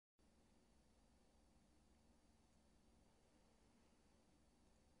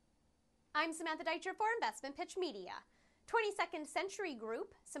I'm Samantha Deitcher for InvestmentPitch Media. 22nd Century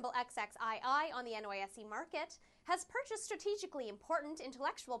Group, symbol XXII on the NYSE market, has purchased strategically important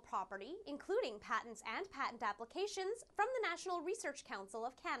intellectual property, including patents and patent applications, from the National Research Council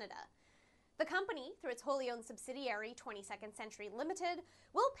of Canada. The company, through its wholly owned subsidiary 22nd Century Limited,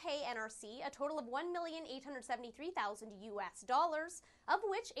 will pay NRC a total of $1,873,000 US, of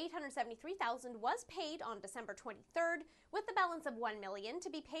which $873,000 was paid on December 23rd, with the balance of $1 million to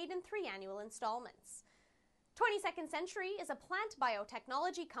be paid in 3 annual installments. 22nd Century is a plant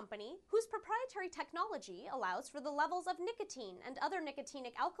biotechnology company whose proprietary technology allows for the levels of nicotine and other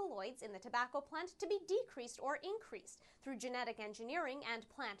nicotinic alkaloids in the tobacco plant to be decreased or increased through genetic engineering and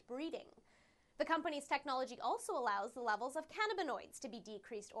plant breeding. The company's technology also allows the levels of cannabinoids to be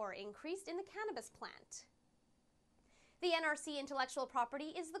decreased or increased in the cannabis plant. The NRC intellectual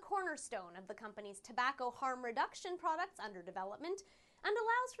property is the cornerstone of the company's tobacco harm reduction products under development and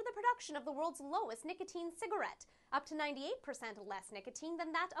allows for the production of the world's lowest nicotine cigarette, up to 98% less nicotine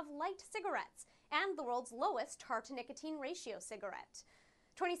than that of light cigarettes, and the world's lowest tar-to-nicotine ratio cigarette.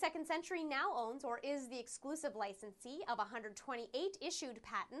 22nd Century now owns or is the exclusive licensee of 128 issued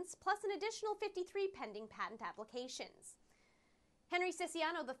patents, plus an additional 53 pending patent applications. Henry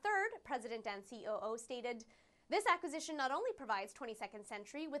Siciliano III, President and COO, stated, "This acquisition not only provides 22nd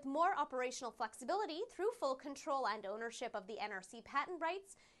Century with more operational flexibility through full control and ownership of the NRC patent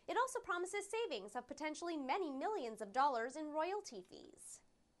rights, it also promises savings of potentially many millions of dollars in royalty fees."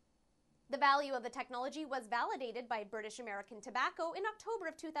 The value of the technology was validated by British American Tobacco in October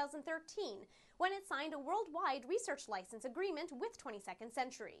of 2013, when it signed a worldwide research license agreement with 22nd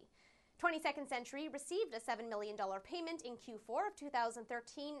Century. 22nd Century received a $7 million payment in Q4 of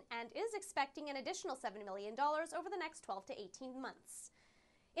 2013 and is expecting an additional $7 million over the next 12 to 18 months.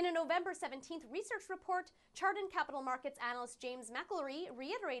 In a November 17th research report, Chardan Capital Markets analyst James McIlroy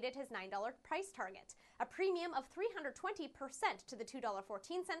reiterated his $9 price target, a premium of 320% to the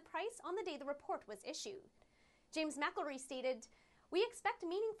 $2.14 price on the day the report was issued. James McIlroy stated, "We expect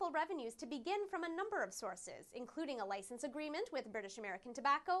meaningful revenues to begin from a number of sources, including a license agreement with British American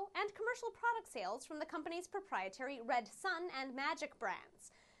Tobacco and commercial product sales from the company's proprietary Red Sun and Magic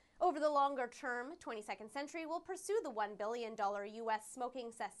brands. Over the longer term, 22nd Century will pursue the $1 billion U.S.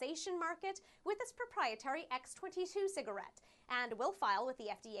 smoking cessation market with its proprietary X22 cigarette and will file with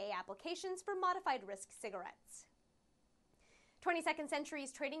the FDA applications for modified risk cigarettes." 22nd Century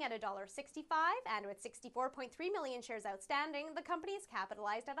is trading at $1.65, and with 64.3 million shares outstanding, the company is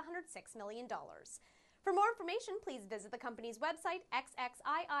capitalized at $106 million. For more information, please visit the company's website,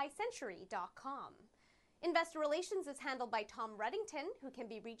 XXIICentury.com. Investor Relations is handled by Tom Reddington, who can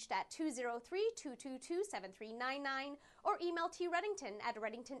be reached at 203-222-7399 or email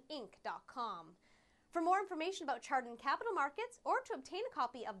treddington@reddingtoninc.com. For more information about Chardan Capital Markets or to obtain a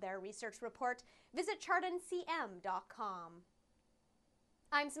copy of their research report, visit chardancm.com.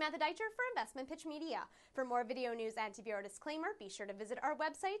 I'm Samantha Deitcher for InvestmentPitch Media. For more video news and to view our disclaimer, be sure to visit our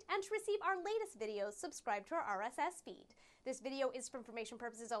website, and to receive our latest videos, subscribe to our RSS feed. This video is for information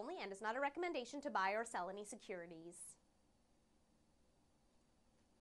purposes only and is not a recommendation to buy or sell any securities.